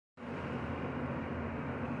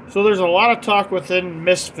So there's a lot of talk within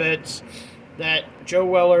Misfits that Joe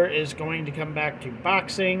Weller is going to come back to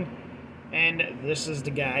boxing, and this is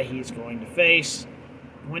the guy he's going to face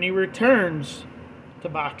when he returns to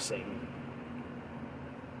boxing.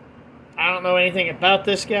 I don't know anything about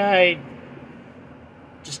this guy.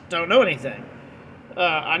 Just don't know anything.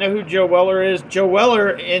 I know who Joe Weller is. Joe Weller,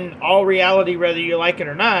 in all reality, whether you like it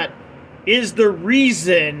or not, is the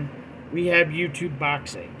reason we have YouTube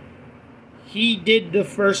boxing. He did the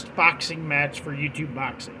first boxing match for YouTube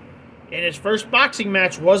boxing. And his first boxing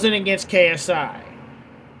match wasn't against KSI.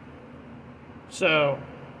 So,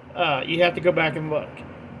 you have to go back and look.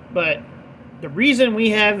 But the reason we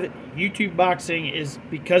have YouTube boxing is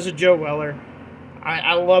because of Joe Weller.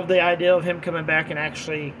 I love the idea of him coming back and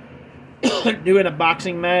actually doing a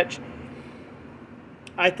boxing match.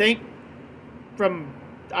 I think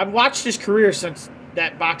I've watched his career since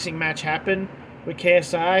that boxing match happened with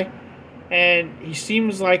KSI, and he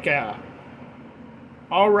seems like a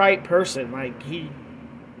alright person. Like he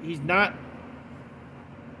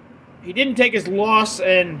didn't take his loss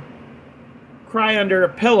and cry under a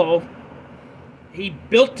pillow. He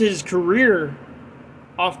built his career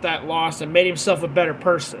off that loss and made himself a better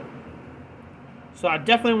person. So I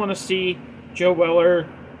definitely want to see Joe Weller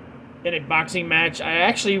in a boxing match. I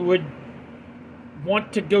actually would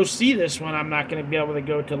want to go see this one. I'm not going to be able to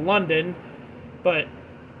go to London, but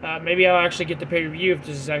maybe I'll actually get the pay-per-view if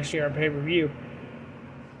this is actually our pay-per-view.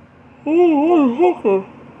 Oh,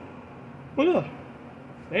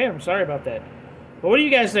 damn, sorry about that. But what do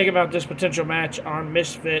you guys think about this potential match on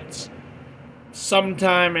Misfits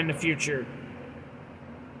sometime in the future?